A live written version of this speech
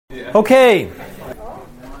Okay.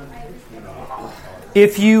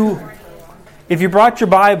 If you brought your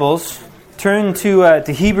Bibles, turn to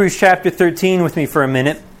Hebrews chapter 13 with me for a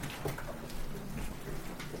minute.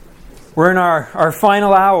 We're in our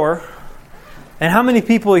final hour. And how many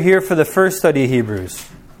people are here for the first study of Hebrews?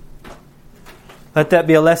 Let that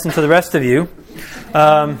be a lesson to the rest of you.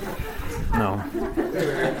 No.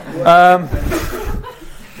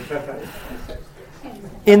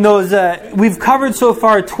 In those, we've covered so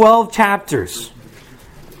far 12 chapters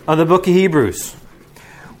of the book of Hebrews.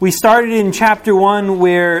 We started in chapter 1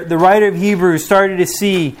 where the writer of Hebrews started to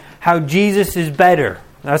see how Jesus is better.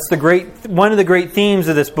 That's one of the great themes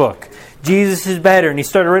of this book. Jesus is better. And he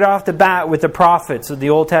started right off the bat with the prophets of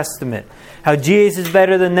the Old Testament. How Jesus is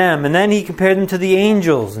better than them. And then he compared them to the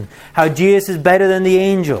angels. And how Jesus is better than the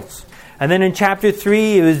angels. And then in chapter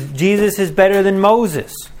 3, it was Jesus is better than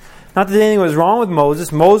Moses. Not that anything was wrong with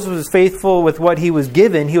Moses. Moses was faithful with what he was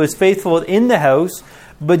given. He was faithful in the house.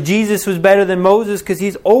 But Jesus was better than Moses because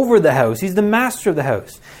he's over the house. He's the master of the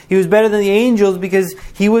house. He was better than the angels because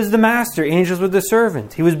he was the master. Angels were the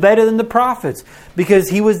servant. He was better than the prophets because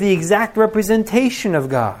he was the exact representation of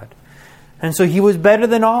God. And so he was better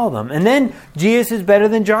than all of them. And then Jesus is better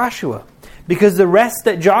than Joshua because the rest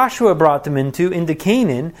that Joshua brought them into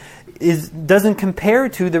Canaan doesn't compare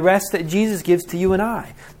to the rest that Jesus gives to you and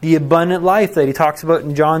I. The abundant life that he talks about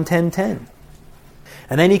in John 10:10.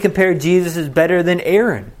 And then he compared Jesus as better than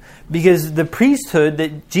Aaron. Because the priesthood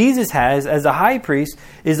that Jesus has as a high priest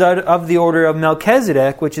is of the order of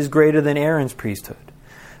Melchizedek, which is greater than Aaron's priesthood.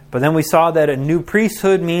 But then we saw that a new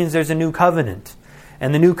priesthood means there's a new covenant.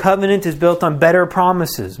 And the new covenant is built on better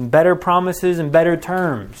promises and better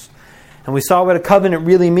terms. And we saw what a covenant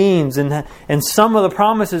really means. And some of the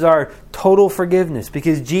promises are total forgiveness.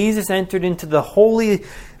 Because Jesus entered into the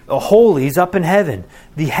holies up in heaven,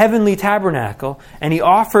 the heavenly tabernacle, and he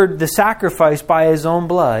offered the sacrifice by his own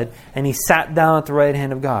blood, and he sat down at the right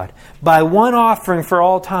hand of God. By one offering for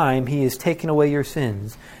all time, he has taken away your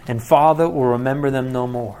sins, and Father will remember them no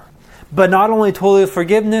more. But not only total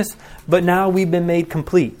forgiveness, but now we've been made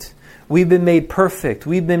complete. We've been made perfect.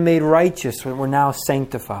 We've been made righteous. We're now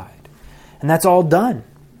sanctified. And that's all done.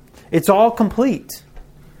 It's all complete.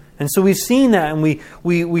 And so we've seen that, and we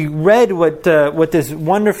read what this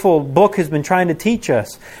wonderful book has been trying to teach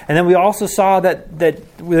us. And then we also saw that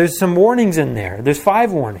there's some warnings in there. There's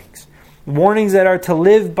 5 warnings. Warnings that are to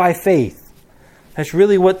live by faith. That's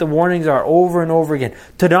really what the warnings are over and over again.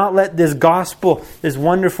 To not let this gospel, this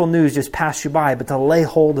wonderful news just pass you by, but to lay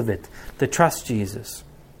hold of it. To trust Jesus.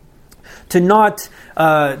 To not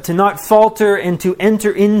falter and to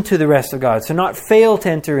enter into the rest of God. To not fail to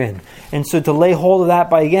enter in. And so to lay hold of that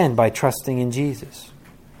by trusting in Jesus.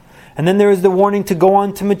 And then there is the warning to go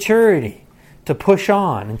on to maturity. To push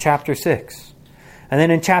on in chapter 6. And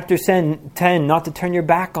then in chapter 10, not to turn your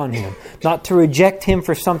back on Him. Not to reject Him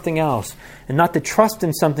for something else. And not to trust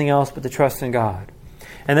in something else, but to trust in God.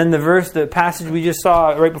 And then the passage we just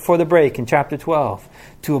saw right before the break in chapter 12.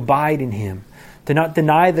 To abide in Him. To not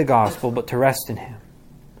deny the gospel, but to rest in Him.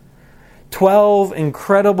 12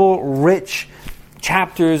 incredible, rich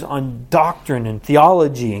chapters on doctrine and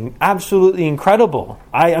theology. And absolutely incredible.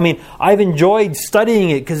 I mean, I've enjoyed studying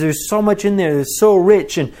it because there's so much in there that's so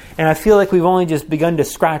rich. And I feel like we've only just begun to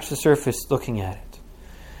scratch the surface looking at it.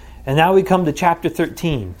 And now we come to chapter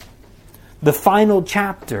 13. The final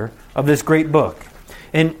chapter of this great book.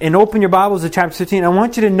 And open your Bibles to chapter 13. I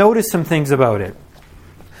want you to notice some things about it.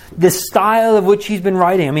 The style of which he's been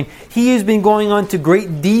writing. I mean, he has been going on to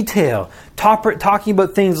great detail, talking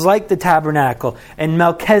about things like the tabernacle and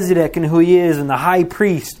Melchizedek and who he is and the high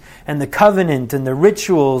priest and the covenant and the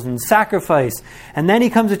rituals and sacrifice. And then he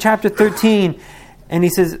comes to chapter 13 and he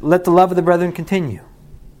says, let the love of the brethren continue.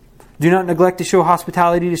 Do not neglect to show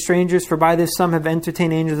hospitality to strangers, for by this some have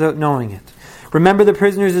entertained angels without knowing it. Remember the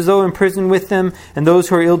prisoners as though in prison with them, and those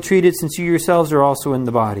who are ill-treated, since you yourselves are also in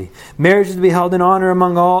the body. Marriage is to be held in honor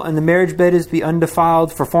among all, and the marriage bed is to be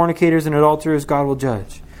undefiled, for fornicators and adulterers God will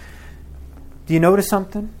judge. Do you notice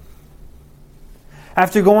something?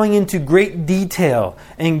 After going into great detail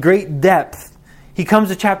and great depth, he comes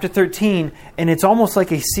to chapter 13, and it's almost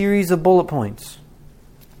like a series of bullet points.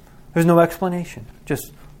 There's no explanation.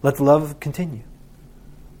 Just let the love continue.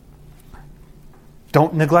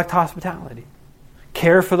 Don't neglect hospitality.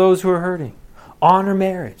 Care for those who are hurting. Honor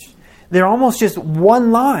marriage. They're almost just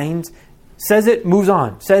one line. Says it, moves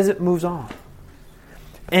on. Says it, moves on.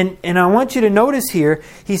 And I want you to notice here,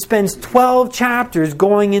 he spends 12 chapters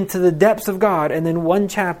going into the depths of God and then 1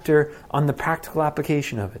 chapter on the practical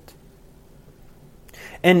application of it.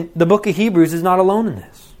 And the book of Hebrews is not alone in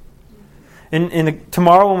this.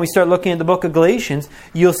 Tomorrow when we start looking at the book of Galatians,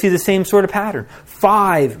 you'll see the same sort of pattern.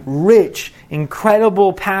 5 rich,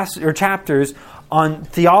 incredible chapters on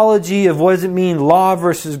theology of what does it mean, law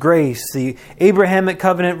versus grace, the Abrahamic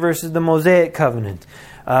covenant versus the Mosaic covenant,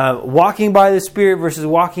 walking by the Spirit versus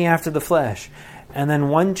walking after the flesh. And then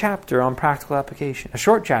 1 chapter on practical application, a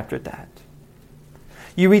short chapter at that.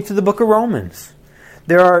 You read through the book of Romans.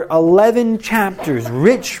 There are 11 chapters,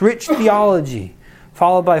 rich theology,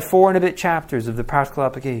 followed by 4 and a bit chapters of the practical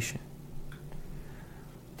application.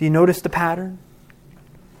 Do you notice the pattern?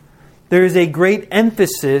 There is a great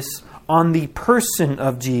emphasis on the person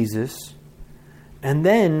of Jesus, and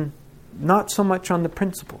then not so much on the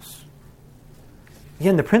principles.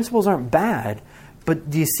 Again, the principles aren't bad, but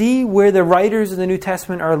do you see where the writers of the New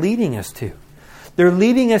Testament are leading us to? They're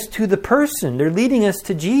leading us to the person. They're leading us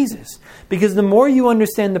to Jesus. Because the more you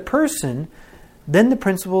understand the person, then the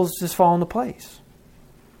principles just fall into place.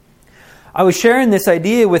 I was sharing this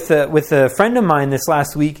idea with a friend of mine this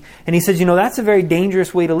last week, and he says, that's a very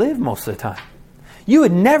dangerous way to live most of the time. You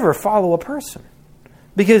would never follow a person.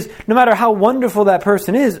 Because no matter how wonderful that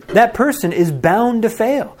person is bound to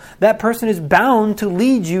fail. That person is bound to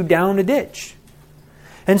lead you down a ditch.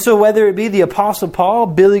 And so whether it be the Apostle Paul,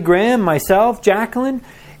 Billy Graham, myself, Jacqueline,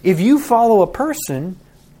 if you follow a person,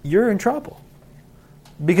 you're in trouble.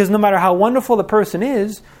 Because no matter how wonderful the person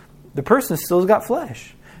still has got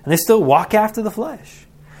flesh. And they still walk after the flesh.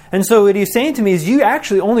 And so what he's saying to me is you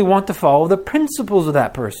actually only want to follow the principles of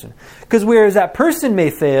that person. Because whereas that person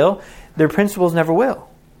may fail, their principles never will.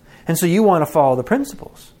 And so you want to follow the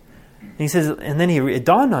principles. And he says, and then it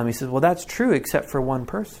dawned on me, he says, well, that's true except for one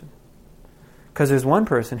person. Because there's one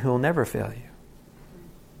person who will never fail you.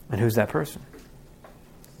 And who's that person?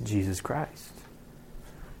 Jesus Christ.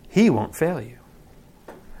 He won't fail you.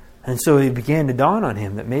 And so it began to dawn on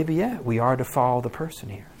him that maybe, we are to follow the person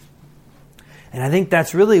here. And I think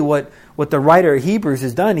that's really what the writer of Hebrews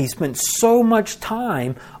has done. He spent so much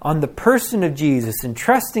time on the person of Jesus and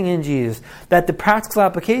trusting in Jesus that the practical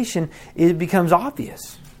application, it becomes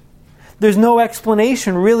obvious. There's no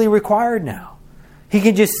explanation really required now. He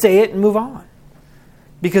can just say it and move on.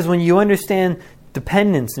 Because when you understand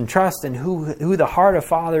dependence and trust and who the heart of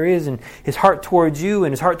Father is and his heart towards you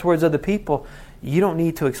and his heart towards other people, you don't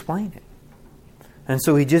need to explain it. And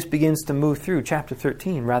so he just begins to move through chapter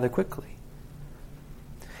 13 rather quickly.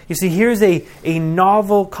 You see, here's a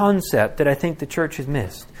novel concept that I think the church has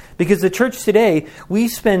missed. Because the church today, we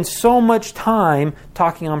spend so much time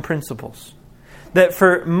talking on principles. That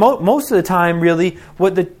for most of the time, really,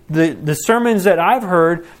 what the sermons that I've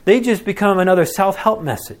heard, they just become another self-help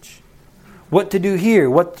message. What to do here,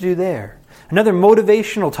 what to do there. Another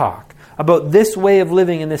motivational talk about this way of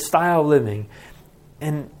living and this style of living.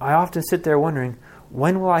 And I often sit there wondering,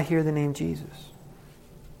 when will I hear the name Jesus?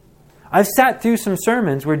 I've sat through some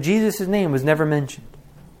sermons where Jesus' name was never mentioned.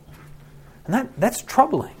 And that's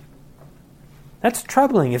troubling. That's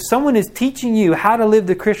troubling. If someone is teaching you how to live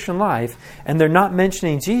the Christian life and they're not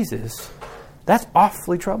mentioning Jesus, that's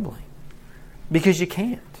awfully troubling. Because you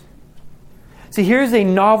can't. See, here's a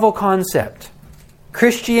novel concept.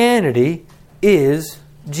 Christianity is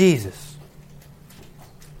Jesus.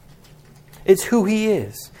 It's who He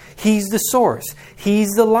is. He's the source. He's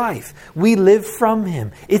the life. We live from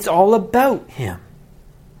Him. It's all about Him.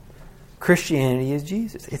 Christianity is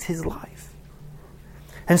Jesus. It's His life.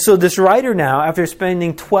 And so this writer now, after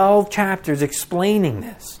spending 12 chapters explaining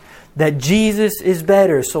this, that Jesus is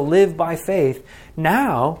better, so live by faith,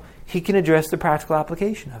 now he can address the practical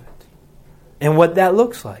application of it and what that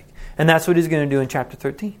looks like. And that's what he's going to do in chapter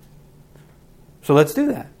 13. So let's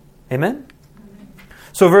do that. Amen?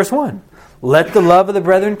 So verse 1, let the love of the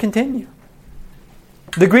brethren continue.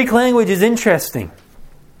 The Greek language is interesting.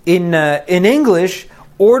 In English,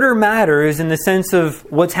 order matters in the sense of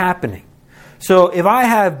what's happening. So if I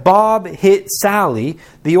have Bob hit Sally,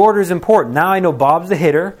 the order is important. Now I know Bob's the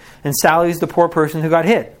hitter and Sally's the poor person who got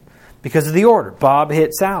hit because of the order. Bob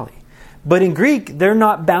hit Sally. But in Greek, they're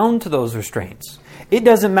not bound to those restraints. It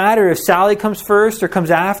doesn't matter if Sally comes first or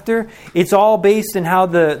comes after. It's all based in how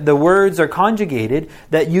the words are conjugated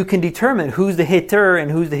that you can determine who's the hitter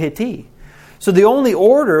and who's the hittee. So the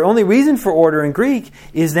only reason for order in Greek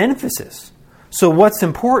is the emphasis. So what's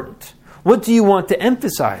important? What do you want to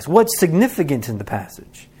emphasize? What's significant in the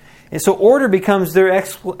passage? And so order becomes their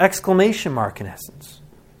exclamation mark in essence.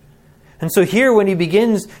 And so here when he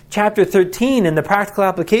begins chapter 13 in the practical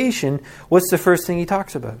application, what's the first thing he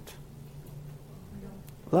talks about?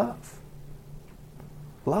 Love.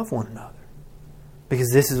 Love one another.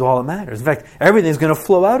 Because this is all that matters. In fact, everything's going to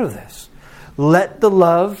flow out of this. Let the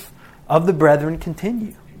love of the brethren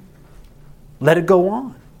continue. Let it go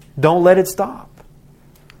on. Don't let it stop.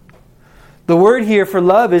 The word here for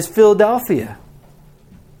love is Philadelphia,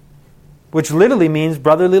 which literally means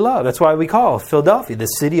brotherly love. That's why we call Philadelphia the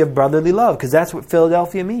city of brotherly love, because that's what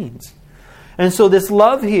Philadelphia means. And so this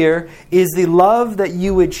love here is the love that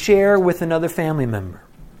you would share with another family member.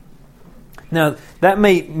 Now, that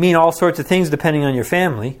may mean all sorts of things depending on your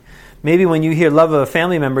family. Maybe when you hear love of a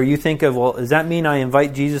family member, you think of, well, does that mean I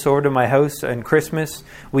invite Jesus over to my house on Christmas?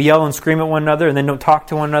 We yell and scream at one another and then don't talk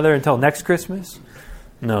to one another until next Christmas?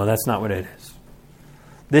 No, that's not what it is.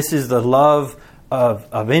 This is the love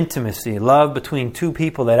of intimacy, love between two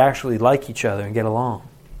people that actually like each other and get along.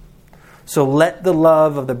 So let the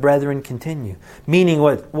love of the brethren continue. Meaning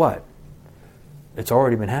what? It's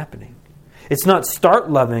already been happening. It's not start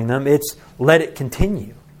loving them, it's let it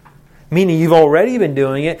continue. Meaning you've already been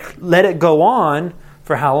doing it, let it go on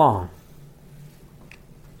for how long?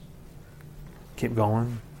 Keep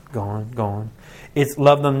going. It's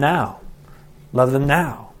love them now. Love them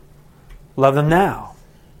now. Love them now.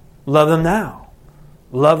 Love them now.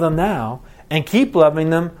 Love them now. And keep loving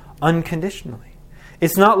them unconditionally.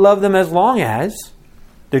 It's not love them as long as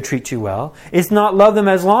they treat you well. It's not love them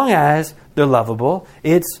as long as they're lovable.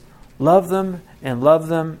 It's love them and love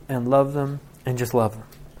them and love them and just love them.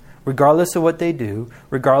 Regardless of what they do,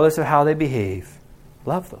 regardless of how they behave,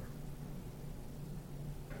 love them.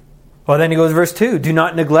 Well, then he goes verse 2. Do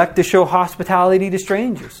not neglect to show hospitality to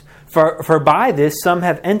strangers. For by this some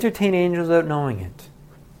have entertained angels without knowing it.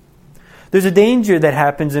 There's a danger that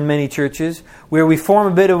happens in many churches where we form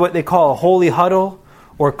a bit of what they call a holy huddle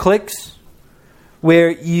or cliques,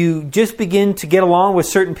 where you just begin to get along with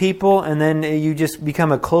certain people and then you just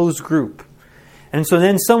become a closed group. And so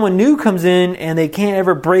then someone new comes in and they can't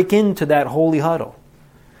ever break into that holy huddle.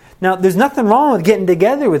 Now, there's nothing wrong with getting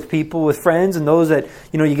together with people, with friends and those that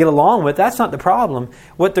you get along with. That's not the problem.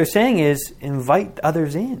 What they're saying is invite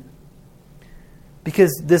others in.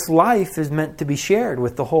 Because this life is meant to be shared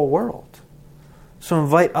with the whole world. So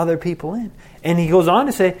invite other people in. And he goes on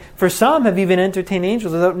to say, for some have even entertained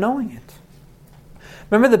angels without knowing it.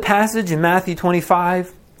 Remember the passage in Matthew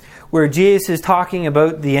 25 where Jesus is talking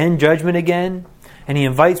about the end judgment again? And he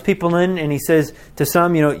invites people in and he says to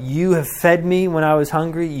some, you have fed me when I was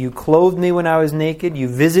hungry. You clothed me when I was naked. You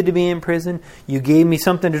visited me in prison. You gave me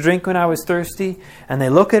something to drink when I was thirsty. And they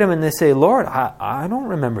look at him and they say, Lord, I don't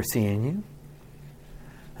remember seeing you.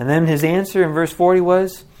 And then his answer in verse 40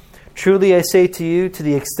 was, truly I say to you, to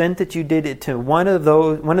the extent that you did it to one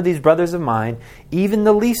of these brothers of mine, even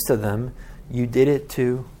the least of them, you did it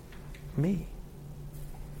to me.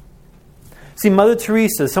 See, Mother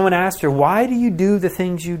Teresa, someone asked her, why do you do the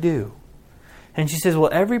things you do? And she says, well,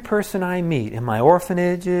 every person I meet in my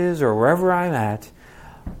orphanages or wherever I'm at,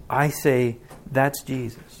 I say, that's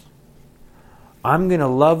Jesus. I'm going to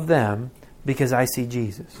love them because I see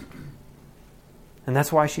Jesus. And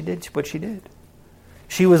that's why she did what she did.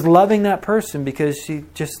 She was loving that person because she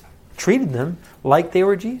just treated them like they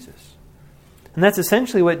were Jesus. And that's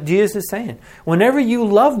essentially what Jesus is saying. Whenever you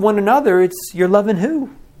love one another, you're loving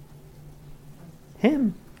who?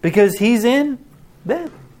 Him. Because He's in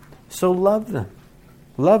them. So love them.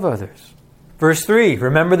 Love others. Verse 3,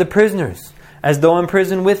 remember the prisoners, as though in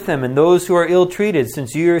prison with them, and those who are ill-treated,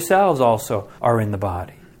 since you yourselves also are in the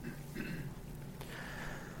body.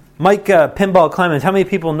 Mike Pinball Clemens, how many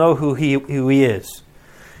people know who he is?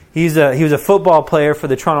 He was a football player for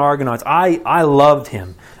the Toronto Argonauts. I loved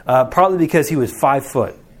him, partly because he was 5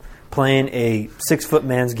 foot, playing a 6 foot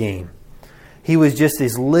man's game. He was just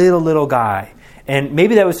this little guy. And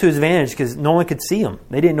maybe that was to his advantage because no one could see him.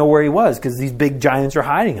 They didn't know where he was because these big giants are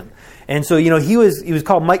hiding him. And so, he was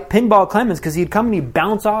called Mike Pinball Clemens because he'd come and he'd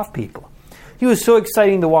bounce off people. He was so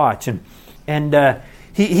exciting to watch. And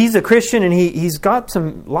he's a Christian and he's got a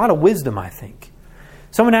lot of wisdom, I think.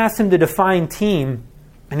 Someone asked him to define team,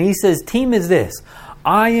 and he says, team is this: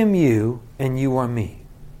 I am you and you are me.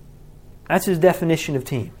 That's his definition of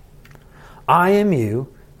team. I am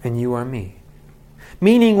you and you are me.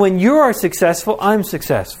 Meaning when you are successful, I'm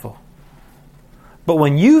successful. But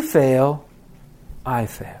when you fail, I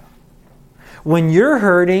fail. When you're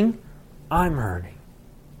hurting, I'm hurting.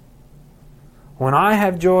 When I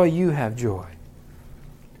have joy, you have joy.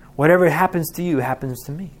 Whatever happens to you happens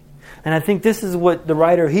to me. And I think this is what the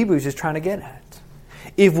writer of Hebrews is trying to get at.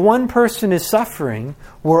 If one person is suffering,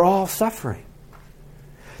 we're all suffering.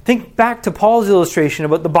 Think back to Paul's illustration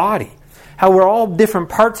about the body. How we're all different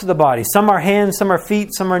parts of the body. Some are hands, some are feet,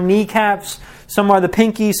 some are kneecaps, some are the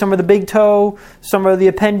pinky, some are the big toe, some are the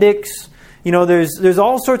appendix. There's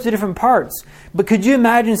all sorts of different parts. But could you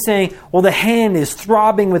imagine saying, well, the hand is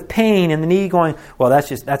throbbing with pain and the knee going, well,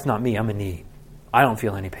 that's not me, I'm a knee. I don't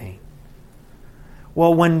feel any pain.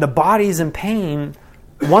 Well, when the body is in pain,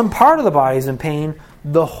 one part of the body is in pain,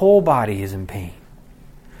 the whole body is in pain.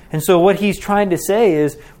 And so what he's trying to say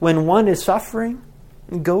is, when one is suffering,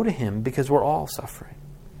 go to him, because we're all suffering.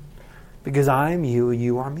 Because I am you,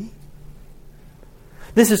 you are me.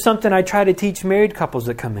 This is something I try to teach married couples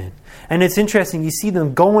that come in. And it's interesting, you see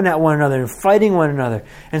them going at one another and fighting one another.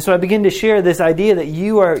 And so I begin to share this idea that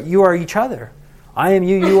you are each other. I am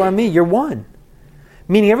you, you are me. You're one.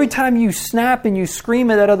 Meaning every time you snap and you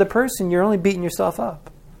scream at that other person, you're only beating yourself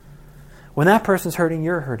up. When that person's hurting,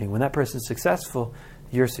 you're hurting. When that person's successful,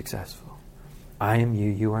 you're successful. I am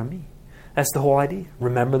you, you are me. That's the whole idea.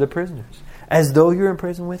 Remember the prisoners. As though you're in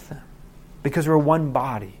prison with them. Because we're one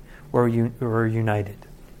body. We're united.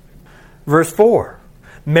 Verse 4.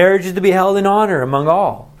 Marriage is to be held in honor among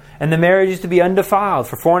all. And the marriage is to be undefiled.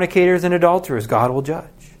 For fornicators and adulterers, God will judge.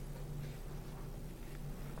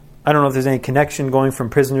 I don't know if there's any connection going from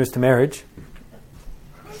prisoners to marriage.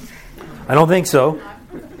 I don't think so.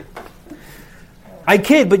 I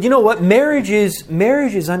kid, but you know what? Marriage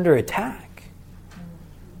is under attack.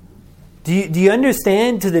 Do you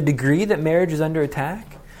understand to the degree that marriage is under attack?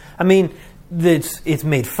 I mean, it's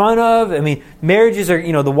made fun of. I mean, marriages are,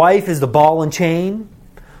 the wife is the ball and chain.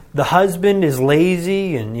 The husband is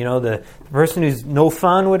lazy, and, the person who's no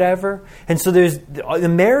fun, whatever. And so there's the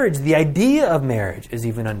marriage, the idea of marriage is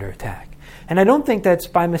even under attack. And I don't think that's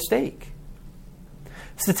by mistake.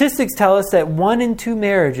 Statistics tell us that 1 in 2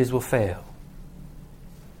 marriages will fail.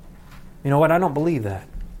 You know what? I don't believe that.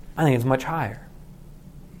 I think it's much higher.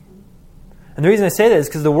 And the reason I say that is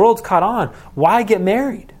because the world's caught on. Why get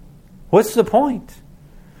married? What's the point?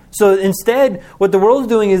 So instead, what the world's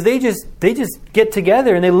doing is they just get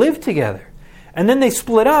together and they live together. And then they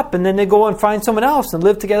split up, and then they go and find someone else and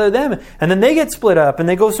live together with them. And then they get split up and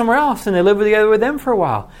they go somewhere else and they live together with them for a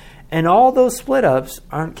while. And all those split ups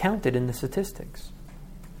aren't counted in the statistics.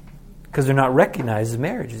 Because they're not recognized as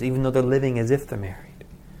marriages, even though they're living as if they're married.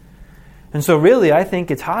 And so really, I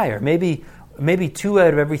think it's higher. Maybe 2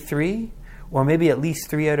 out of every 3, or maybe at least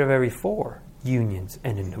 3 out of every 4 unions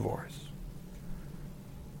end in divorce.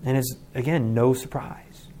 And it's, again, no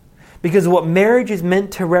surprise. Because what marriage is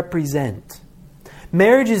meant to represent.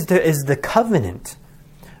 Marriage is the covenant.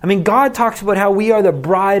 I mean, God talks about how we are the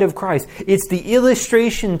bride of Christ. It's the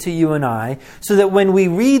illustration to you and I, so that when we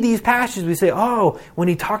read these passages, we say, oh, when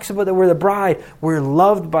he talks about that we're the bride, we're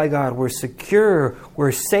loved by God, we're secure,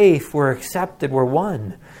 we're safe, we're accepted, we're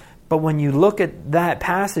one. But when you look at that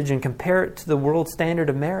passage and compare it to the world standard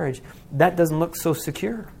of marriage, that doesn't look so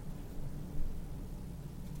secure.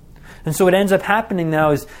 And so what ends up happening now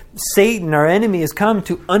is Satan, our enemy, has come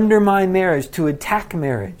to undermine marriage, to attack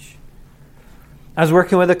marriage. I was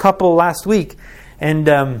working with a couple last week,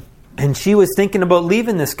 and she was thinking about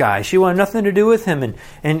leaving this guy. She wanted nothing to do with him.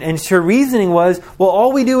 And her reasoning was, well,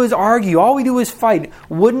 all we do is argue. All we do is fight.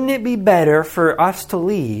 Wouldn't it be better for us to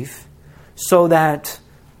leave so that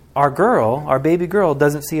our baby girl,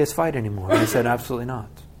 doesn't see us fight anymore? And I said, absolutely not.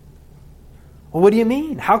 Well, what do you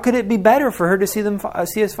mean? How could it be better for her to see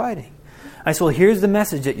us fighting? I said, well, here's the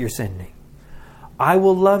message that you're sending. I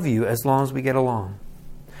will love you as long as we get along.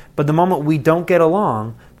 But the moment we don't get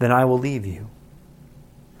along, then I will leave you.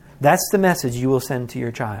 That's the message you will send to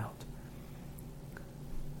your child.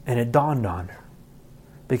 And it dawned on her,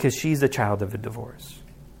 because she's the child of a divorce.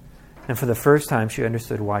 And for the first time, she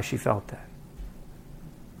understood why she felt that.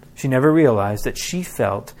 She never realized that she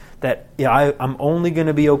felt that I'm only going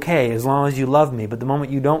to be okay as long as you love me, but the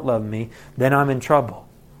moment you don't love me, then I'm in trouble.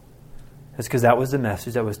 That's because that was the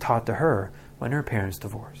message that was taught to her when her parents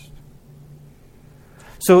divorced.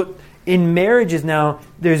 So in marriages now,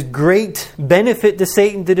 there's great benefit to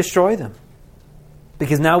Satan to destroy them.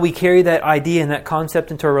 Because now we carry that idea and that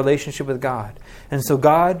concept into our relationship with God. And so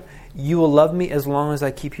God, you will love me as long as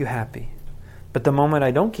I keep you happy. But the moment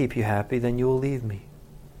I don't keep you happy, then you will leave me.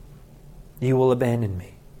 You will abandon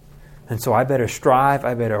me. And so I better strive,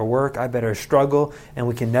 I better work, I better struggle, and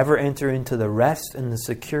we can never enter into the rest and the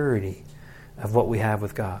security of what we have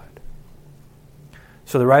with God.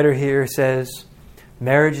 So the writer here says,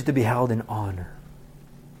 marriage is to be held in honor.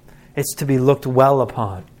 It's to be looked well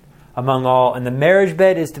upon among all. And the marriage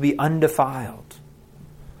bed is to be undefiled.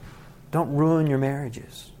 Don't ruin your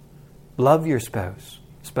marriages. Love your spouse.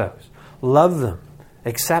 Love them.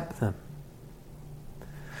 Accept them.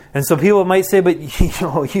 And so people might say, but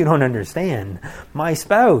you don't understand. My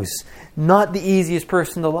spouse, not the easiest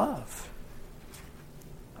person to love.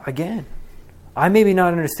 Again, I maybe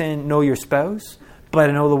not know your spouse, but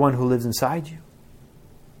I know the one who lives inside you.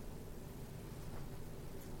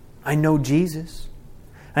 I know Jesus.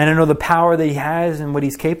 And I know the power that he has and what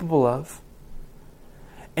he's capable of.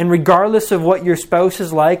 And regardless of what your spouse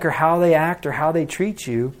is like or how they act or how they treat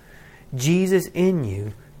you, Jesus in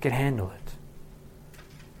you can handle it.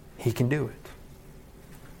 He can do it.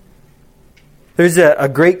 There's a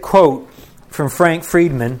great quote from Frank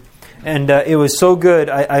Friedman, and it was so good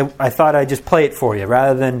I thought I'd just play it for you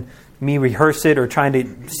rather than me rehearse it or trying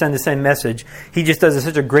to send the same message. He just does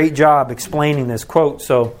such a great job explaining this quote.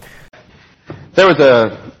 So, there was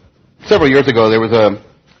several years ago, there was a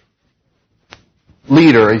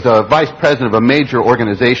leader. He's a vice president of a major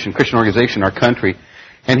organization, Christian organization in our country,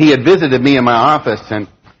 and he had visited me in my office. And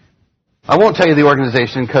I won't tell you the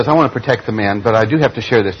organization because I want to protect the man, but I do have to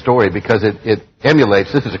share this story because it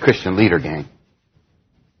emulates. This is a Christian leader, gang.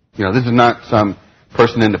 You know, this is not some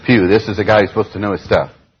person in the pew. This is a guy who's supposed to know his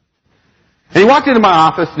stuff. And he walked into my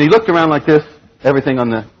office, and he looked around like this, everything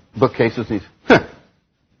on the bookcases, and he's, huh.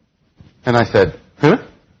 And I said, huh?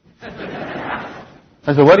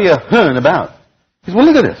 I said, what are you huh-ing about? He said, well,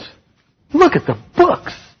 look at this. Look at the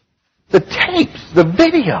books, the tapes, the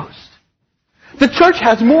videos. The church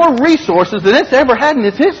has more resources than it's ever had in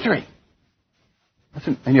its history. I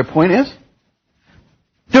said, and your point is?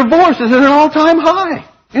 Divorce is at an all-time high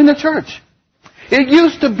in the church. It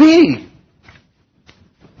used to be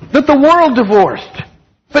that the world divorced,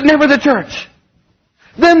 but never the church.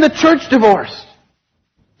 Then the church divorced,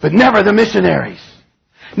 but never the missionaries.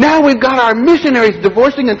 Now we've got our missionaries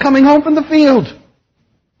divorcing and coming home from the field.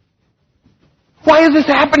 Why is this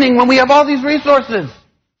happening when we have all these resources?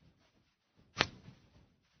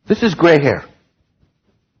 This is gray hair.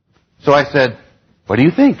 So I said, what do you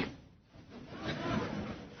think?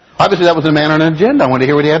 Obviously that was a man on an agenda. I wanted to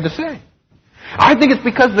hear what he had to say. I think it's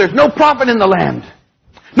because there's no prophet in the land.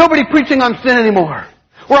 Nobody preaching on sin anymore.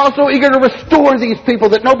 We're also eager to restore these people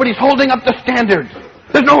that nobody's holding up the standard.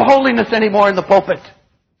 There's no holiness anymore in the pulpit.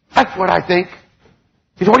 That's what I think.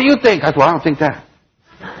 He said, what do you think? I said, well, I don't think that.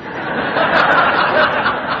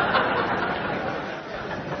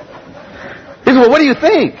 He said, well, what do you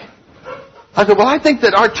think? I said, well, I think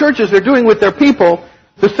that our churches are doing with their people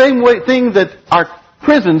the same thing that our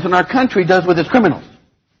prisons and our country does with its criminals.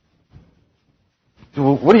 He said,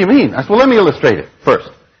 well, what do you mean? I said, well, let me illustrate it first.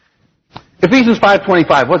 Ephesians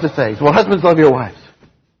 5:25, what's it say? He said, well, husbands, love your wives.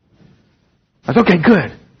 I said, okay,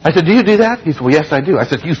 good. I said, do you do that? He said, well, yes, I do. I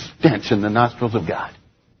said, you stench in the nostrils of God.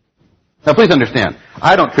 Now, please understand,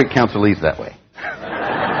 I don't treat counselees that way.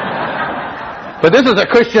 But this is a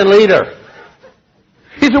Christian leader.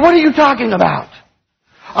 He said, what are you talking about?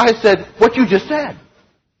 I said, what you just said.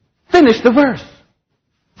 Finish the verse.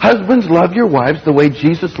 Husbands, love your wives the way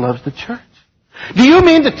Jesus loves the church. Do you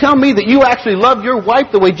mean to tell me that you actually love your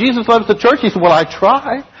wife the way Jesus loves the church? He said, well, I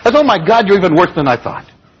try. I said, oh my God, you're even worse than I thought.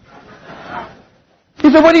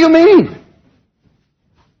 He said, what do you mean?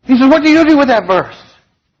 He said, what do you do with that verse?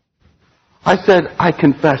 I said, I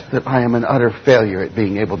confess that I am an utter failure at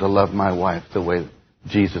being able to love my wife the way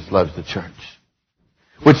Jesus loves the church,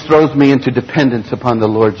 which throws me into dependence upon the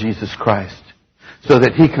Lord Jesus Christ so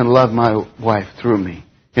that He can love my wife through me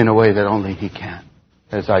in a way that only He can,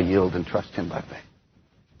 as I yield and trust Him by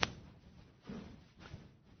faith.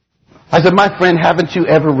 I said, my friend, haven't you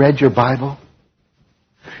ever read your Bible?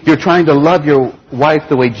 You're trying to love your wife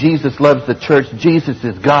the way Jesus loves the church. Jesus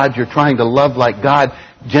is God. You're trying to love like God.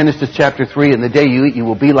 Genesis chapter 3, in the day you eat, you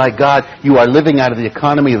will be like God. You are living out of the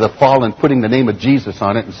economy of the fall and putting the name of Jesus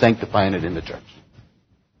on it and sanctifying it in the church.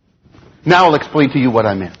 Now I'll explain to you what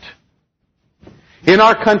I meant. In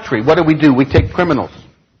our country, what do? We take criminals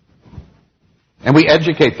and we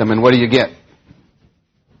educate them, and what do you get?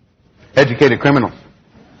 Educated criminals.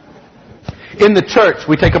 In the church,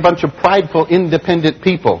 we take a bunch of prideful, independent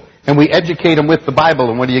people and we educate them with the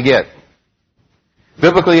Bible, and what do you get?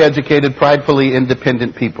 Biblically educated, pridefully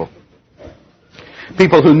independent people.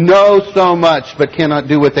 People who know so much but cannot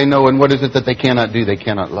do what they know, and what is it that they cannot do? They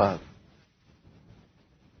cannot love.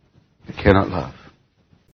 They cannot love.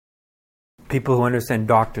 People who understand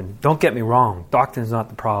doctrine. Don't get me wrong. Doctrine's not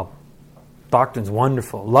the problem. Doctrine's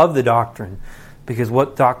wonderful. Love the doctrine, because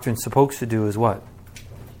what doctrine's supposed to do is what?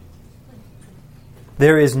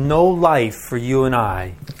 There is no life for you and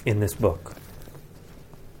I in this book.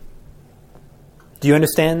 Do you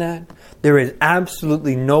understand that? There is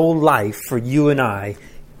absolutely no life for you and I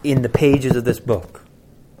in the pages of this book.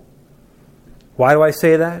 Why do I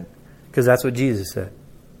say that? Because that's what Jesus said.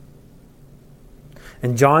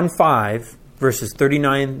 In John 5, verses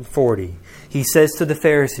 39 and 40, He says to the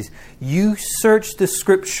Pharisees, you search the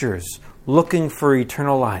Scriptures looking for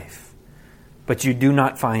eternal life, but you do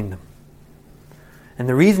not find them. And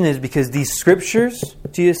the reason is because these Scriptures,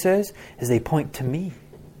 Jesus says, is they point to me.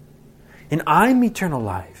 And I'm eternal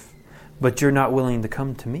life, but you're not willing to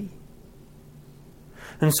come to me.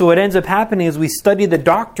 And so what ends up happening is we study the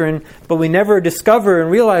doctrine, but we never discover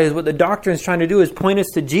and realize what the doctrine is trying to do is point us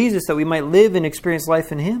to Jesus that we might live and experience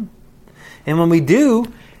life in Him. And when we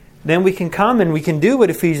do, then we can come and we can do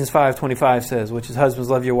what Ephesians 5:25 says, which is,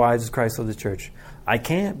 husbands, love your wives as Christ loved the church. I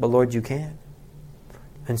can't, but Lord, you can.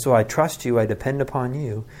 And so I trust you, I depend upon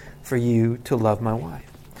you for you to love my wife.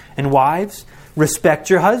 And wives,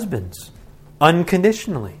 respect your husbands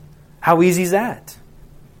unconditionally. How easy is that?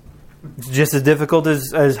 It's just as difficult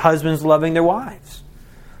as husbands loving their wives.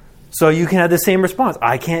 So you can have the same response.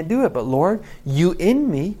 I can't do it, but Lord, you in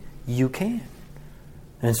me, you can.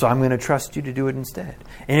 And so I'm going to trust you to do it instead.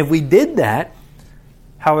 And if we did that,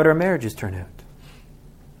 how would our marriages turn out?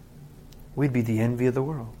 We'd be the envy of the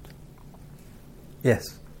world.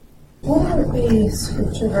 Yes? What would be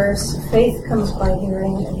scripture verse? Faith comes by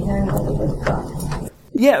hearing, and hearing by the word of God.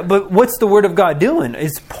 Yeah, but what's the Word of God doing?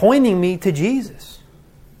 It's pointing me to Jesus.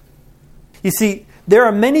 You see, there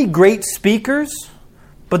are many great speakers,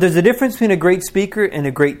 but there's a difference between a great speaker and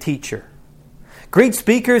a great teacher. Great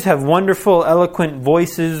speakers have wonderful, eloquent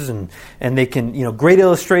voices, and they can, great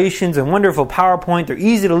illustrations and wonderful PowerPoint. They're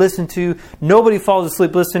easy to listen to. Nobody falls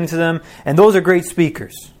asleep listening to them, and those are great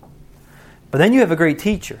speakers. But then you have a great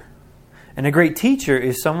teacher. And a great teacher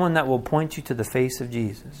is someone that will point you to the face of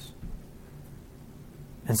Jesus.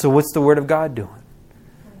 And so what's the Word of God doing?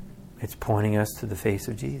 It's pointing us to the face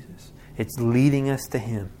of Jesus. It's leading us to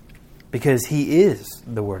Him. Because He is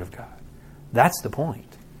the Word of God. That's the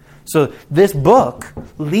point. So this book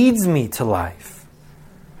leads me to life.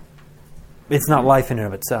 It's not life in and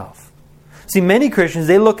of itself. See, many Christians,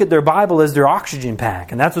 they look at their Bible as their oxygen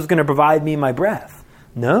pack, and that's what's going to provide me my breath.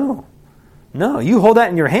 No. You hold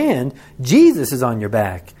that in your hand, Jesus is on your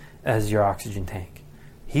back as your oxygen tank.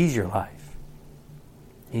 He's your life.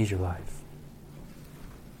 He's your life.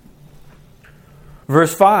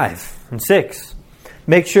 Verse 5 and 6.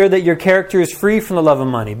 Make sure that your character is free from the love of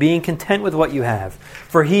money, being content with what you have.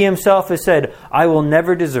 For He Himself has said, I will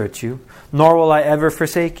never desert you, nor will I ever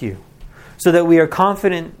forsake you. So that we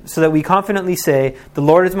confidently say, the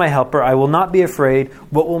Lord is my helper, I will not be afraid.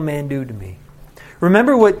 What will man do to me?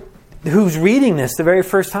 Remember who's reading this the very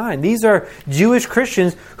first time. These are Jewish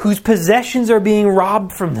Christians whose possessions are being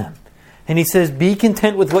robbed from them. And he says, be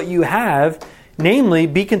content with what you have. Namely,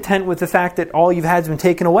 be content with the fact that all you've had has been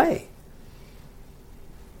taken away.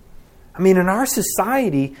 I mean, in our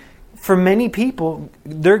society, for many people,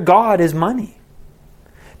 their God is money.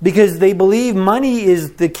 Because they believe money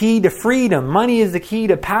is the key to freedom. Money is the key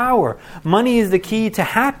to power. Money is the key to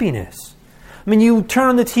happiness. I mean, you turn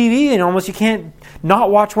on the TV and almost you can't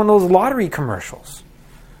not watch one of those lottery commercials.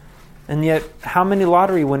 And yet, how many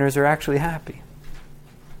lottery winners are actually happy?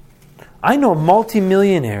 I know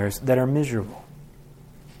multimillionaires that are miserable.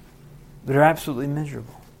 That are absolutely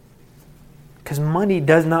miserable. Because money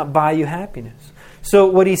does not buy you happiness. So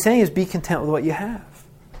what he's saying is be content with what you have.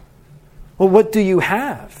 Well, what do you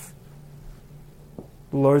have?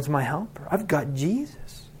 The Lord's my helper. I've got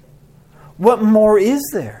Jesus. What more is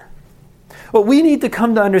there? What we need to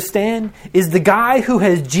come to understand is the guy who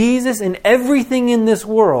has Jesus and everything in this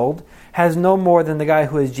world has no more than the guy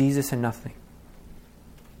who has Jesus and nothing.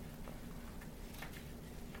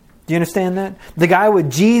 Do you understand that? The guy with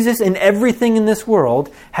Jesus and everything in this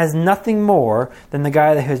world has nothing more than the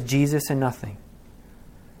guy that has Jesus and nothing.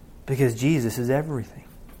 Because Jesus is everything.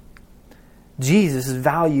 Jesus'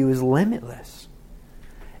 value is limitless.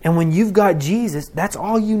 And when you've got Jesus, that's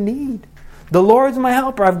all you need. The Lord's my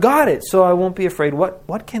helper. I've got it, so I won't be afraid.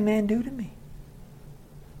 What can man do to me?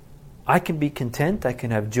 I can be content. I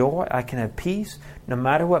can have joy. I can have peace, no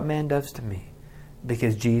matter what man does to me.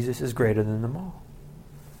 Because Jesus is greater than them all.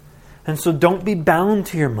 And so don't be bound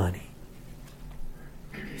to your money.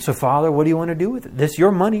 So, Father, what do you want to do with it? This is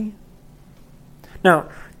your money. Now,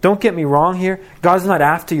 don't get me wrong here. God's not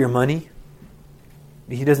after your money.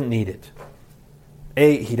 He doesn't need it.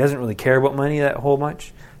 A, He doesn't really care about money that whole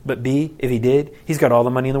much. But B, if He did, He's got all the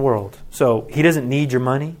money in the world. So He doesn't need your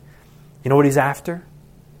money. You know what He's after?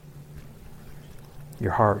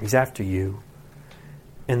 Your heart. He's after you.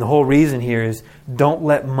 And the whole reason here is don't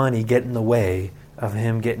let money get in the way of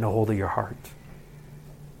Him getting a hold of your heart.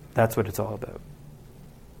 That's what it's all about.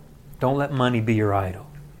 Don't let money be your idol.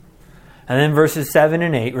 And then verses 7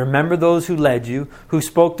 and 8, remember those who led you, who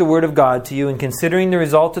spoke the word of God to you, and considering the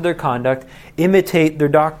result of their conduct, imitate their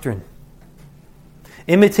doctrine.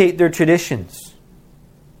 Imitate their traditions.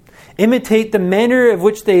 Imitate the manner of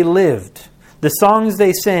which they lived, the songs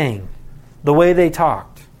they sang, the way they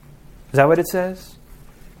talked. Is that what it says?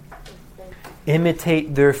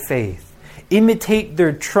 Imitate their faith. Imitate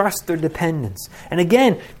their trust, their dependence. And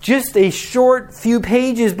again, just a short few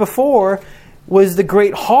pages before, was the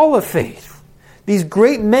great hall of faith. These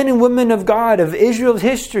great men and women of God, of Israel's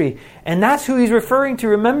history. And that's who he's referring to.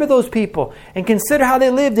 Remember those people and consider how they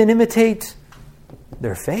lived and imitate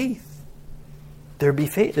their faith. Their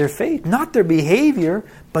faith. Not their behavior,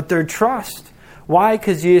 but their trust. Why?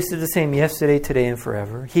 Because Jesus is the same yesterday, today, and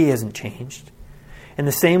forever. He hasn't changed. In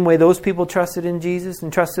the same way those people trusted in Jesus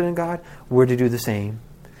and trusted in God, we're to do the same.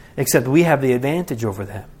 Except we have the advantage over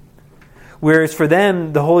them. Whereas for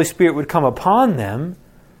them, the Holy Spirit would come upon them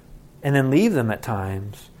and then leave them at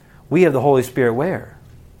times. We have the Holy Spirit where?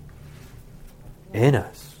 In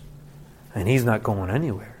us. And He's not going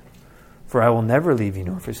anywhere. For I will never leave you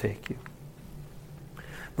nor forsake you.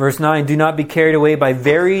 Verse 9, do not be carried away by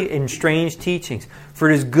varied and strange teachings, for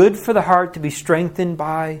it is good for the heart to be strengthened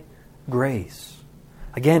by grace.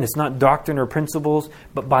 Again, it's not doctrine or principles,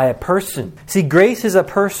 but by a person. See, grace is a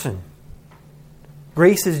person.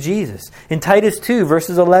 Grace is Jesus. In Titus 2,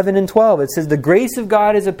 verses 11 and 12, it says, the grace of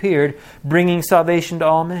God has appeared, bringing salvation to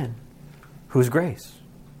all men. Whose grace?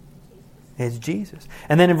 It's Jesus.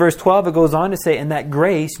 And then in verse 12, it goes on to say, and that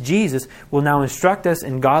grace, Jesus, will now instruct us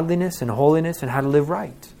in godliness and holiness and how to live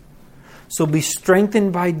right. So be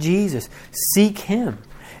strengthened by Jesus. Seek Him.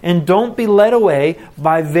 And don't be led away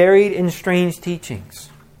by varied and strange teachings.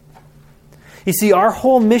 You see, our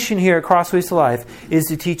whole mission here at Crossways to Life is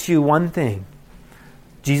to teach you one thing.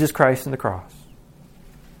 Jesus Christ and the cross.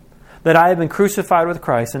 That I have been crucified with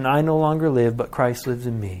Christ, and I no longer live, but Christ lives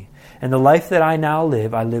in me. And the life that I now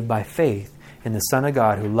live, I live by faith in the Son of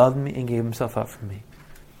God who loved me and gave Himself up for me.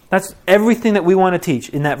 That's everything that we want to teach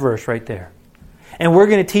in that verse right there. And we're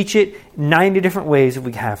going to teach it 90 different ways if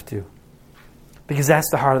we have to. Because that's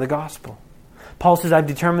the heart of the gospel. Paul says, I've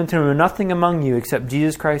determined to know nothing among you except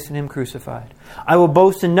Jesus Christ and Him crucified. I will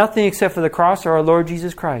boast in nothing except for the cross of our Lord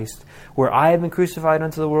Jesus Christ, where I have been crucified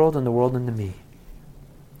unto the world and the world unto me.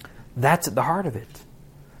 That's at the heart of it.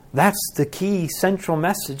 That's the key central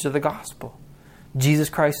message of the gospel. Jesus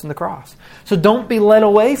Christ and the cross. So don't be led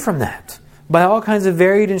away from that by all kinds of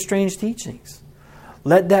varied and strange teachings.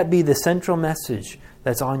 Let that be the central message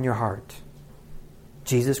that's on your heart.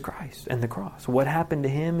 Jesus Christ and the cross. What happened to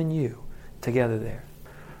Him and you together there?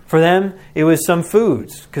 For them, it was some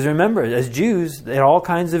foods. Because remember, as Jews, they had all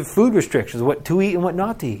kinds of food restrictions. What to eat and what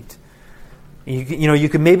not to eat. You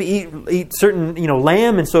could maybe eat certain,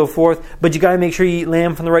 lamb and so forth, but you got to make sure you eat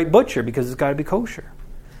lamb from the right butcher because it's got to be kosher.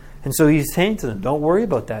 And so He's saying to them, don't worry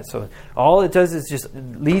about that. So all it does is just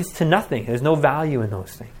leads to nothing. There's no value in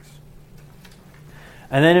those things.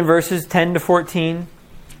 And then in verses 10 to 14,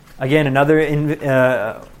 again, another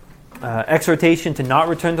exhortation to not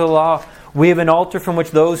return to the law. We have an altar from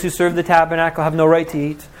which those who serve the tabernacle have no right to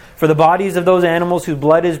eat. For the bodies of those animals whose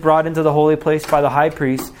blood is brought into the holy place by the high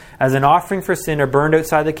priest as an offering for sin are burned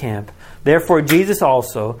outside the camp. Therefore Jesus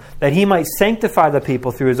also, that He might sanctify the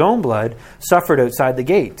people through His own blood, suffered outside the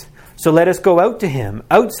gate. So let us go out to Him,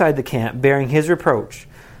 outside the camp, bearing His reproach.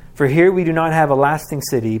 For here we do not have a lasting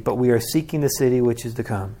city, but we are seeking the city which is to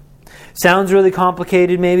come. Sounds really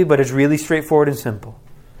complicated maybe, but it's really straightforward and simple.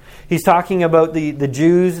 He's talking about the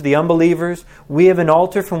Jews, the unbelievers. We have an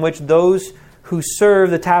altar from which those who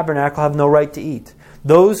serve the tabernacle have no right to eat.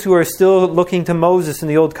 Those who are still looking to Moses in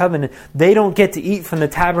the Old Covenant, they don't get to eat from the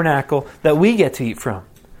tabernacle that we get to eat from.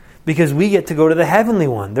 Because we get to go to the heavenly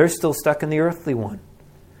one. They're still stuck in the earthly one.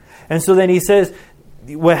 And so then he says,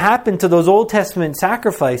 what happened to those Old Testament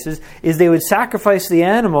sacrifices is they would sacrifice the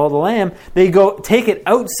animal, the lamb, they go take it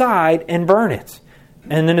outside and burn it.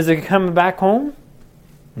 And then is it coming back home?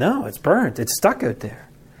 No, it's burnt. It's stuck out there.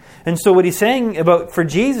 And so what he's saying about for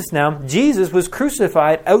Jesus now, Jesus was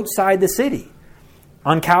crucified outside the city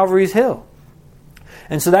on Calvary's Hill.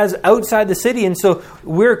 And so that's outside the city. And so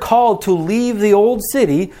we're called to leave the old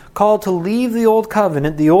city, called to leave the old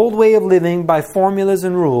covenant, the old way of living by formulas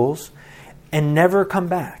and rules, and never come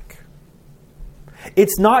back.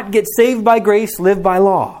 It's not get saved by grace, live by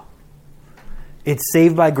law. It's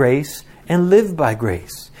saved by grace and live by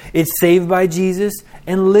grace. It's saved by Jesus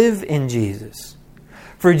and live in Jesus.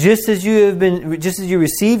 For just as you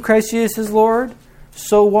received Christ Jesus as Lord,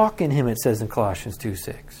 so walk in Him, it says in Colossians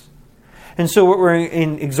 2:6. And so what we're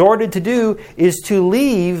exhorted to do is to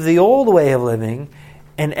leave the old way of living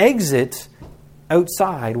and exit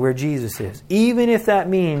outside where Jesus is. Even if that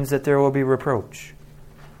means that there will be reproach.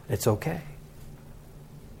 It's okay.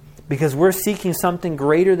 Because we're seeking something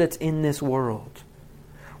greater that's in this world.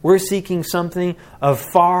 We're seeking something of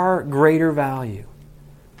far greater value.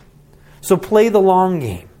 So play the long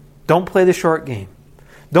game. Don't play the short game.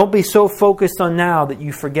 Don't be so focused on now that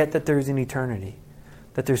you forget that there's an eternity.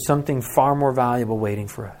 That there's something far more valuable waiting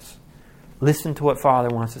for us. Listen to what Father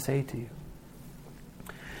wants to say to you.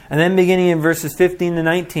 And then beginning in verses 15 to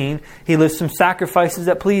 19, he lists some sacrifices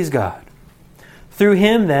that please God. Through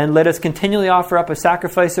him, then, let us continually offer up a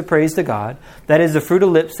sacrifice of praise to God, that is the fruit of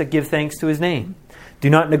lips that give thanks to his name. Do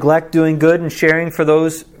not neglect doing good and sharing for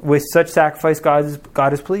those with such sacrifice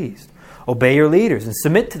God is pleased. Obey your leaders and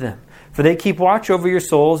submit to them, for they keep watch over your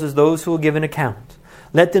souls as those who will give an account.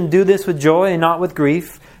 Let them do this with joy and not with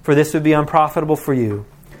grief, for this would be unprofitable for you.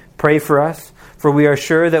 Pray for us, for we are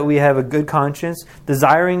sure that we have a good conscience,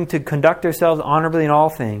 desiring to conduct ourselves honorably in all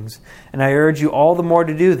things. And I urge you all the more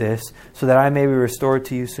to do this, so that I may be restored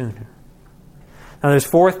to you sooner. Now there's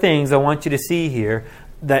 4 things I want you to see here,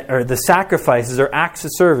 that are the sacrifices or acts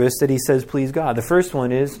of service that he says please God. The first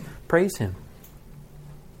one is praise him.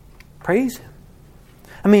 Praise him.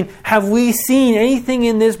 I mean, have we seen anything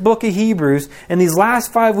in this book of Hebrews in these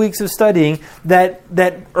last 5 weeks of studying that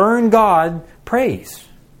earn God praise?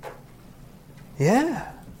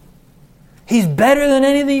 Yeah. He's better than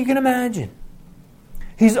anything you can imagine.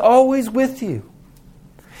 He's always with you.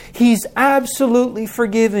 He's absolutely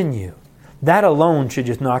forgiven you. That alone should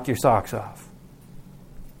just knock your socks off.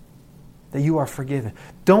 That you are forgiven.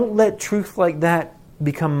 Don't let truth like that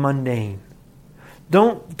become mundane.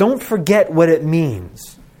 Don't forget what it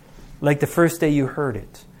means. Like the first day you heard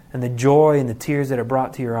it, and the joy and the tears that it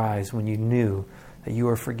brought to your eyes when you knew that you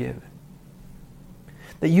were forgiven.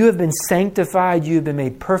 That you have been sanctified, you have been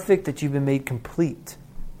made perfect, that you've been made complete.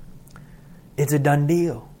 It's a done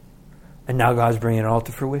deal. And now God's bringing it all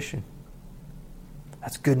to fruition.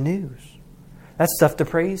 That's good news. That's stuff to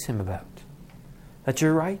praise him about. That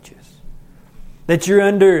you're righteous. That you're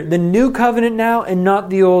under the new covenant now and not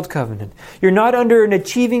the old covenant. You're not under an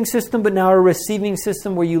achieving system, but now a receiving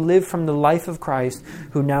system where you live from the life of Christ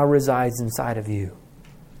who now resides inside of you.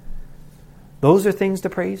 Those are things to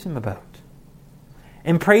praise him about.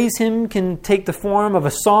 And praise him can take the form of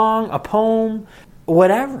a song, a poem,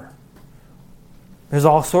 whatever. There's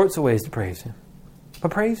all sorts of ways to praise him. But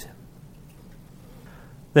praise him.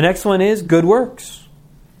 The next one is good works.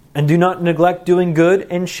 And do not neglect doing good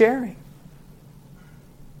and sharing.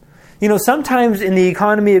 You know, sometimes in the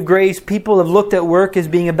economy of grace, people have looked at work as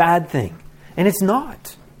being a bad thing. And it's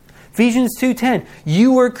not. Ephesians 2:10,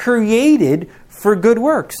 you were created for good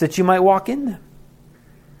works, that you might walk in them.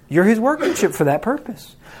 You're his workmanship for that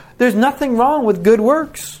purpose. There's nothing wrong with good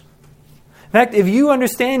works. In fact, if you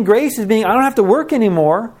understand grace as being, I don't have to work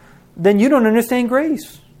anymore, then you don't understand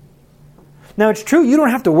grace. Now, it's true, you don't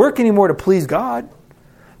have to work anymore to please God.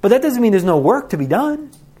 But that doesn't mean there's no work to be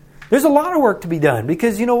done. There's a lot of work to be done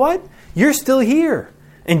because you know what? You're still here.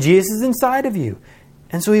 And Jesus is inside of you.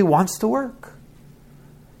 And so he wants to work.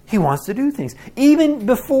 He wants to do things. Even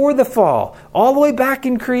before the fall, all the way back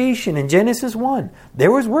in creation in Genesis 1,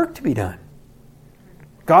 there was work to be done.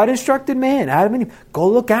 God instructed man, Adam and Eve, go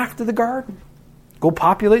look after the garden. Go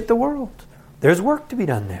populate the world. There's work to be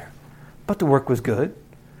done there. But the work was good.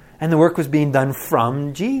 And the work was being done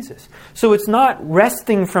from Jesus. So it's not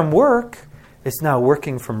resting from work. It's now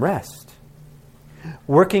working from rest.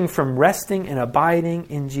 Working from resting and abiding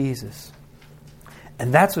in Jesus.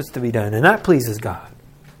 And that's what's to be done. And that pleases God.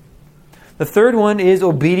 The third one is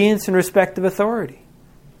obedience and respect of authority.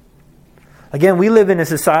 Again, we live in a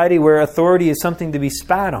society where authority is something to be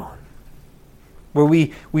spat on. Where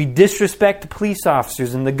we disrespect police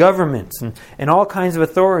officers and the governments and all kinds of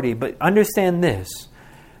authority. But understand this.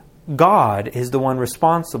 God is the one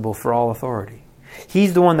responsible for all authority.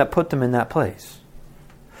 He's the one that put them in that place.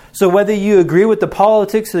 So whether you agree with the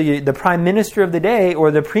politics of the prime minister of the day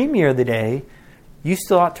or the premier of the day, you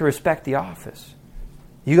still ought to respect the office.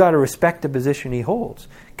 You got to respect the position he holds.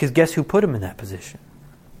 Because guess who put him in that position?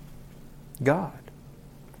 God.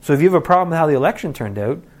 So if you have a problem with how the election turned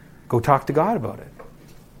out, go talk to God about it.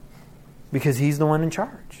 Because he's the one in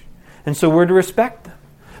charge. And so we're to respect them.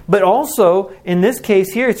 But also, in this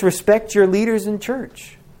case here, it's respect your leaders in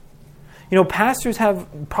church. You know, pastors have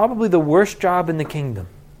probably the worst job in the kingdom.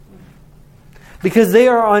 Because they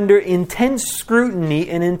are under intense scrutiny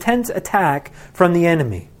and intense attack from the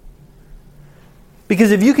enemy.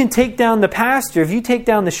 Because if you can take down the pastor, if you take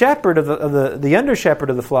down the shepherd of the under shepherd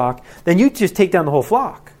of the flock, then you just take down the whole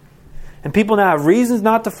flock. And people now have reasons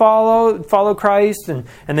not to follow Christ, and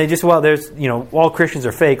they just, well, there's, you know, all Christians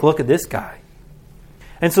are fake. Look at this guy.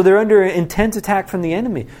 And so they're under intense attack from the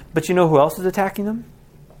enemy. But you know who else is attacking them?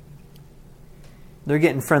 They're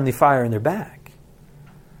getting friendly fire in their back.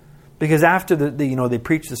 Because after they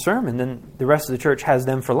preach the sermon, then the rest of the church has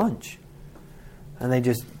them for lunch. And they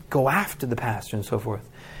just go after the pastor and so forth.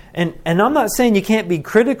 And I'm not saying you can't be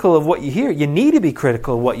critical of what you hear. You need to be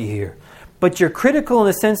critical of what you hear. But you're critical in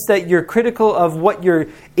the sense that you're critical of what you're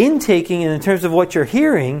intaking in terms of what you're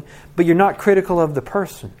hearing, but you're not critical of the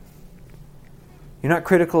person. You're not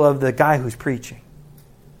critical of the guy who's preaching.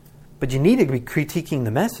 But you need to be critiquing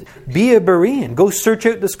the message. Be a Berean. Go search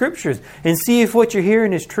out the Scriptures and see if what you're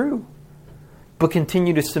hearing is true. But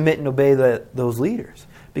continue to submit and obey those leaders,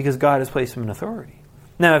 because God has placed them in authority.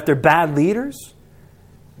 Now, if they're bad leaders,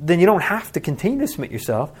 then you don't have to continue to submit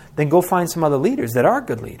yourself. Then go find some other leaders that are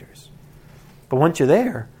good leaders. But once you're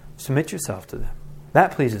there, submit yourself to them.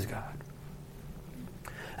 That pleases God.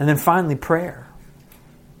 And then finally, prayer.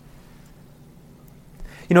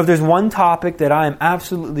 You know, if there's one topic that I am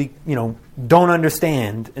absolutely, don't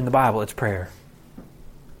understand in the Bible, it's prayer.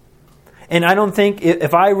 And I don't think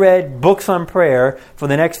if I read books on prayer for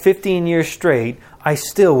the next 15 years straight, I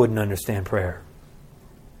still wouldn't understand prayer.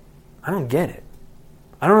 I don't get it.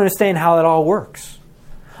 I don't understand how it all works.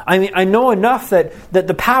 I mean, I know enough that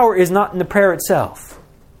the power is not in the prayer itself.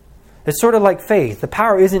 It's sort of like faith. The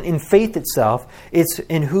power isn't in faith itself. It's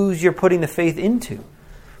in whose you're putting the faith into.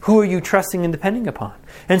 Who are you trusting and depending upon?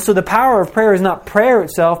 And so the power of prayer is not prayer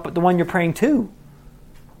itself, but the one you're praying to.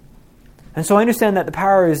 And so I understand that the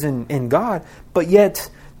power is in God, but yet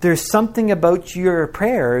there's something about your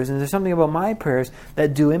prayers, and there's something about my prayers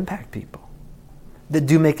that do impact people, that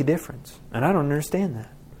do make a difference. And I don't understand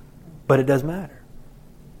that, but it does matter.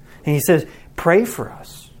 And he says, pray for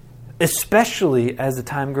us, especially as the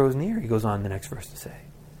time grows near. He goes on in the next verse to say,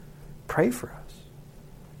 pray for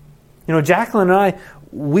us. Jacqueline and I,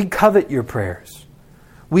 we covet your prayers.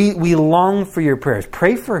 We long for your prayers.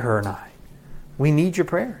 Pray for her and I. We need your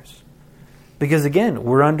prayers. Because again,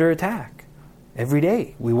 we're under attack every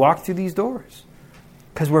day. We walk through these doors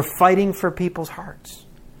because we're fighting for people's hearts.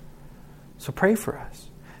 So pray for us.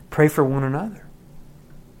 Pray for one another.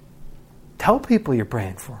 Tell people you're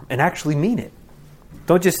praying for them and actually mean it.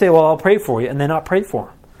 Don't just say, well, I'll pray for you, and then not pray for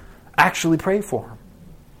them. Actually pray for them.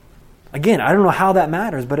 Again, I don't know how that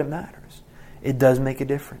matters, but it matters. It does make a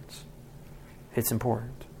difference. It's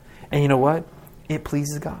important. And you know what? It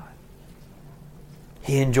pleases God.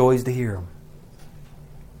 He enjoys to hear them.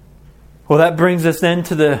 Well, that brings us then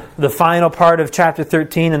to the final part of chapter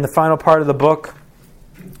 13 and the final part of the book,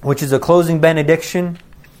 which is a closing benediction.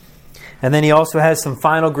 And then he also has some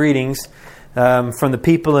final greetings from the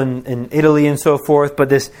people in Italy and so forth. But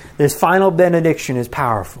this final benediction is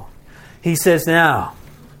powerful. He says, now,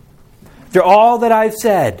 after all that I've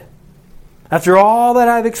said, after all that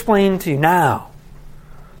I've explained to you, now,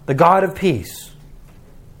 the God of peace,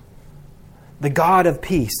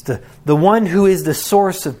 the one who is the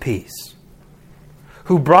source of peace,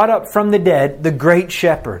 who brought up from the dead the great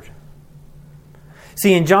shepherd.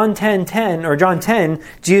 See, in John 10,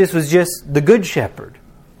 Jesus was just the good shepherd.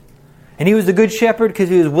 And he was the good shepherd because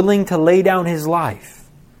he was willing to lay down his life.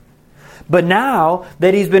 But now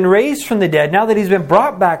that he's been raised from the dead, now that he's been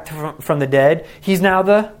brought back from the dead, he's now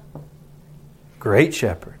the great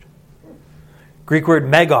shepherd. Greek word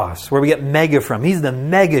megos, where we get mega from. He's the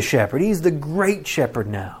mega shepherd. He's the great shepherd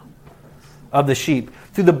now of the sheep.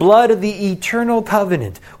 Through the blood of the eternal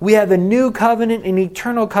covenant, we have a new covenant, an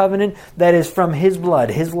eternal covenant that is from his blood,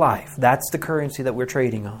 his life. That's the currency that we're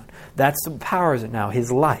trading on. That's the power of it now,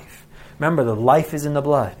 his life. Remember, the life is in the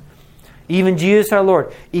blood. Even Jesus our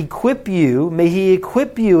Lord, may he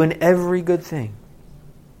equip you in every good thing.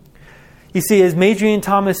 You see, as Madrian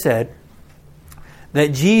Thomas said,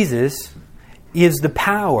 that Jesus is the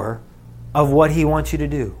power of what he wants you to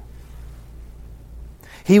do.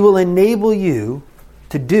 He will enable you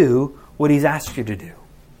to do what he's asked you to do.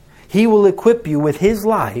 He will equip you with his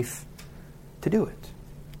life to do it.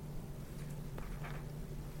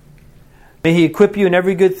 May he equip you in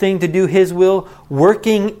every good thing to do his will,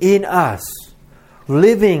 working in us,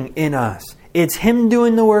 living in us. It's him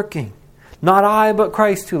doing the working. Not I, but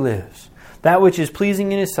Christ who lives. That which is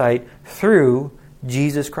pleasing in his sight through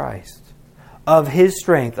Jesus Christ. Of his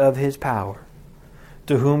strength, of his power.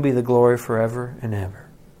 To whom be the glory forever and ever.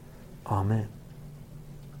 Amen.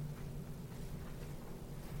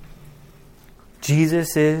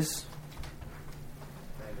 Jesus is...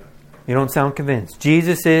 You don't sound convinced.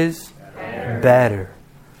 Jesus is better.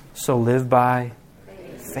 So live by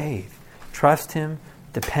faith. Trust him.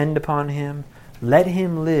 Depend upon him. Let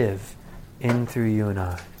him live in through you and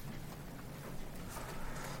I.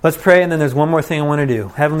 Let's pray, and then there's one more thing I want to do.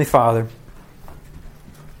 Heavenly Father,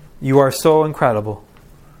 you are so incredible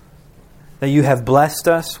that you have blessed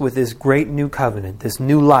us with this great new covenant, this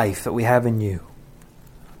new life that we have in you.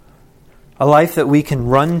 A life that we can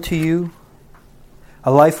run to you.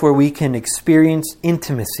 A life where we can experience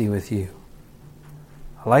intimacy with you.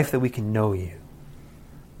 A life that we can know you.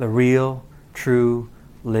 The real, true,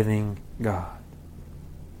 living God.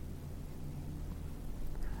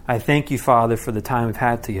 I thank you, Father, for the time we've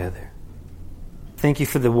had together. Thank you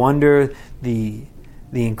for the wonder, the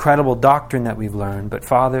the incredible doctrine that we've learned, but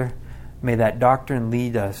Father, may that doctrine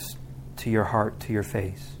lead us to your heart, to your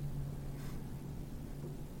face.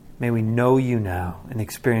 May we know you now and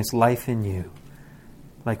experience life in you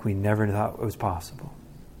like we never thought was possible.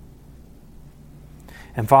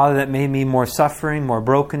 And Father, that may mean more suffering, more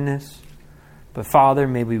brokenness, but Father,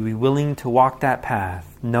 may we be willing to walk that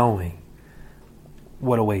path knowing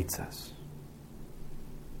what awaits us.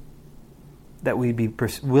 That we be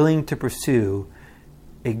willing to pursue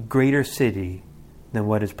a greater city than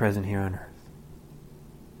what is present here on earth.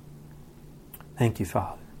 Thank you,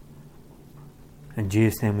 Father. In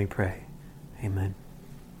Jesus' name we pray. Amen.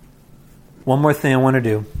 One more thing I want to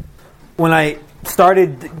do. When I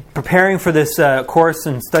started preparing for this course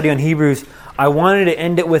and study on Hebrews, I wanted to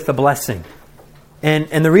end it with a blessing.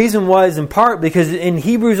 And the reason was in part because in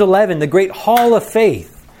Hebrews 11, the great hall of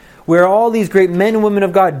faith, where all these great men and women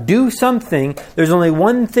of God do something, there's only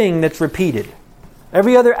one thing that's repeated.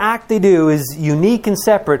 Every other act they do is unique and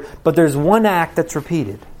separate, but there's one act that's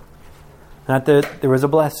repeated. Not that there was a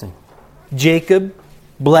blessing. Jacob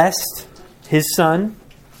blessed his son,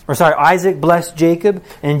 Isaac blessed Jacob,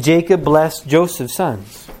 and Jacob blessed Joseph's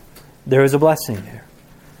sons. There was a blessing there.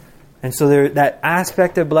 And so that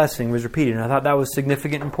aspect of blessing was repeated, and I thought that was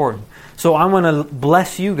significant and important. So I want to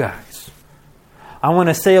bless you guys. I want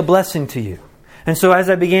to say a blessing to you. And so as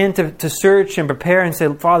I began to search and prepare and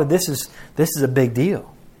say, Father, this is a big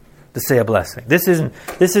deal to say a blessing. This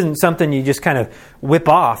isn't something you just kind of whip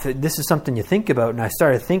off. This is something you think about. And I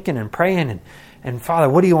started thinking and praying and Father,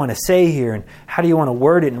 what do you want to say here? And how do you want to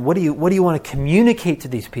word it? And what do you want to communicate to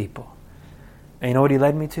these people? And you know what He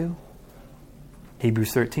led me to?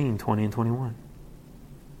 Hebrews 13, 20 and 21.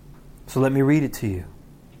 So let me read it to you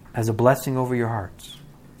as a blessing over your hearts.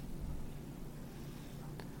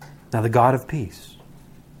 Now the God of peace,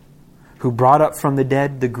 who brought up from the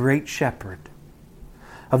dead the great shepherd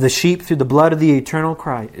of the sheep through the blood of the eternal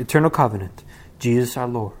covenant, Jesus our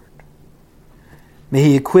Lord, may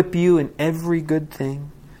He equip you in every good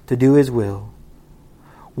thing to do His will,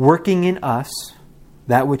 working in us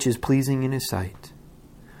that which is pleasing in His sight.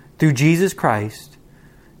 Through Jesus Christ,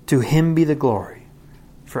 to Him be the glory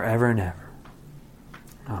forever and ever.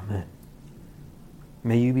 Amen.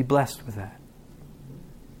 May you be blessed with that.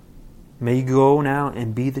 May you go now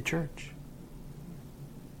and be the church.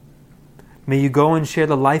 May you go and share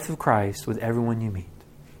the life of Christ with everyone you meet.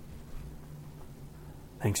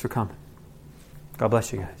 Thanks for coming. God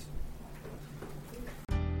bless you guys.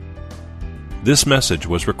 This message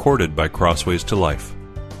was recorded by Crossways to Life.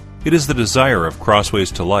 It is the desire of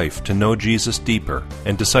Crossways to Life to know Jesus deeper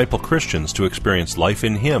and disciple Christians to experience life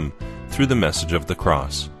in Him through the message of the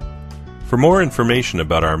cross. For more information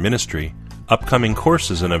about our ministry, upcoming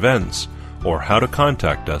courses and events, or how to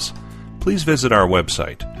contact us, please visit our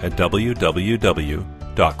website at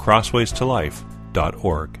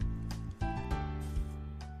www.crosswaystolife.org.